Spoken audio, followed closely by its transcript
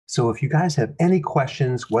So if you guys have any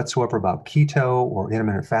questions whatsoever about keto or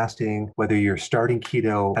intermittent fasting, whether you're starting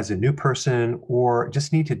keto as a new person or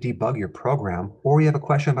just need to debug your program, or you have a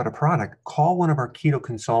question about a product, call one of our keto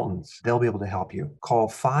consultants. They'll be able to help you. Call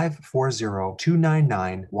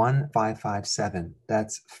 540-299-1557.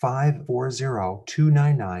 That's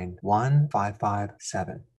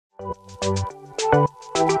 540-299-1557.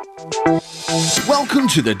 Welcome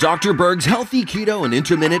to the Dr. Berg's Healthy Keto and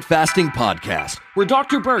Intermittent Fasting Podcast, where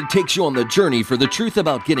Dr. Berg takes you on the journey for the truth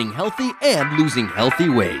about getting healthy and losing healthy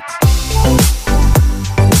weight.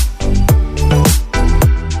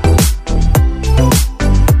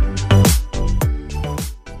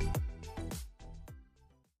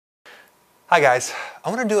 Hi guys, I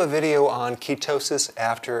want to do a video on ketosis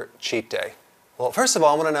after cheat day. Well, first of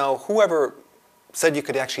all, I want to know whoever said you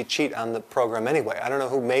could actually cheat on the program anyway. I don't know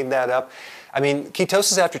who made that up. I mean,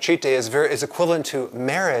 ketosis after cheat day is equivalent to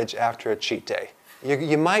marriage after a cheat day.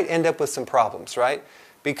 You might end up with some problems, right?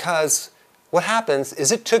 Because what happens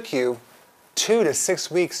is it took you 2 to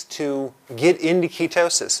 6 weeks to get into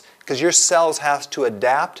ketosis because your cells have to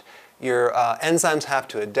adapt, your enzymes have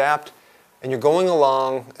to adapt, and you're going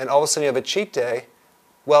along and all of a sudden you have a cheat day.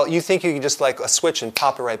 Well, you think you can just like a switch and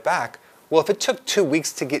pop it right back. Well, if it took 2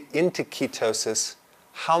 weeks to get into ketosis,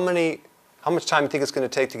 how much time do you think it's going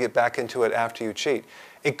to take to get back into it after you cheat?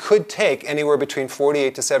 It could take anywhere between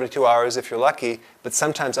 48 to 72 hours if you're lucky, but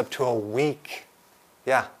sometimes up to a week.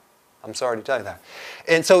 Yeah, I'm sorry to tell you that.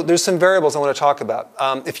 And so there's some variables I want to talk about.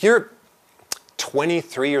 If you're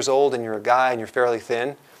 23 years old and you're a guy and you're fairly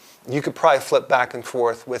thin, you could probably flip back and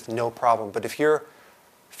forth with no problem. But if you're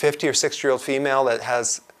 50 or 60-year-old female that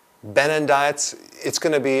has been on diets, it's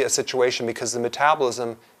going to be a situation because the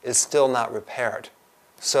metabolism is still not repaired.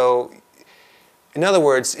 So, in other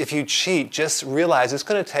words, if you cheat, just realize it's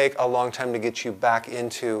going to take a long time to get you back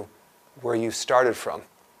into where you started from.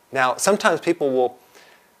 Now, sometimes people will,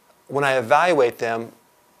 when I evaluate them,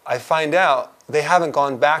 I find out they haven't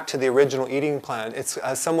gone back to the original eating plan. It's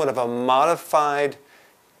somewhat of a modified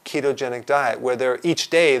ketogenic diet where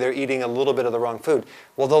each day they're eating a little bit of the wrong food.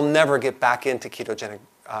 Well, they'll never get back into ketosis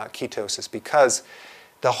because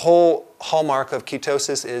the whole hallmark of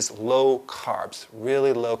ketosis is low carbs,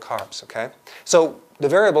 really low carbs, okay? So the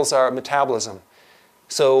variables are metabolism.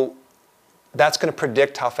 So that's going to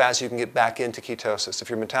predict how fast you can get back into ketosis. If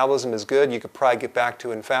your metabolism is good, you could probably get back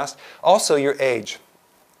to it and fast. Also, your age.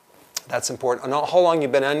 That's important. And how long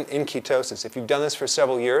you've been in ketosis. If you've done this for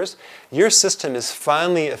several years, your system is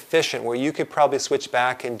finally efficient where you could probably switch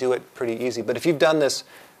back and do it pretty easy. But if you've done this,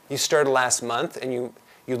 you started last month and you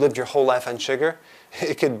lived your whole life on sugar,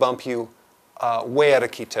 it could bump you way out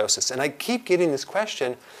of ketosis. And I keep getting this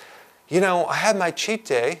question, you know, I had my cheat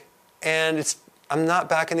day and I'm not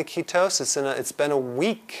back into ketosis and it's been a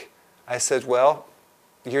week. I said, well,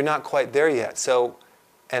 you're not quite there yet. So,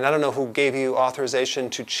 and I don't know who gave you authorization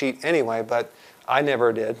to cheat anyway, but I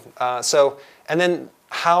never did. And then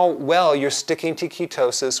how well you're sticking to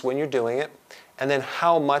ketosis when you're doing it, and then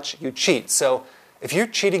how much you cheat. So if you're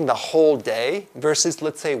cheating the whole day versus,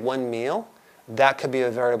 let's say, one meal, that could be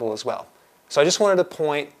a variable as well. So I just wanted to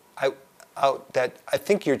point out that I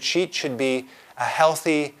think your cheat should be a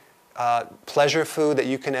healthy pleasure food that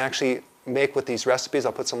you can actually make with these recipes.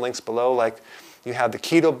 I'll put some links below, like you have the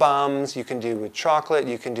keto bombs, you can do with chocolate,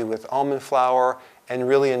 you can do with almond flour, and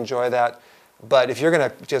really enjoy that. But if you're going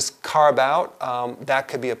to just carb out, that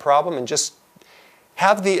could be a problem, and just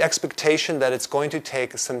have the expectation that it's going to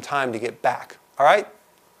take some time to get back. All right?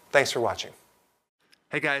 Thanks for watching.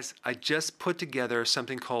 Hey guys, I just put together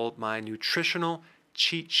something called my nutritional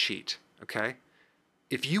cheat sheet, okay?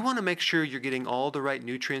 If you want to make sure you're getting all the right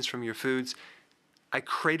nutrients from your foods, I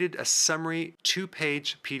created a summary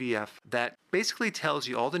 2-page PDF that basically tells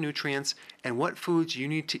you all the nutrients and what foods you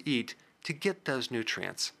need to eat to get those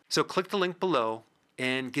nutrients. So click the link below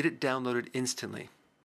and get it downloaded instantly.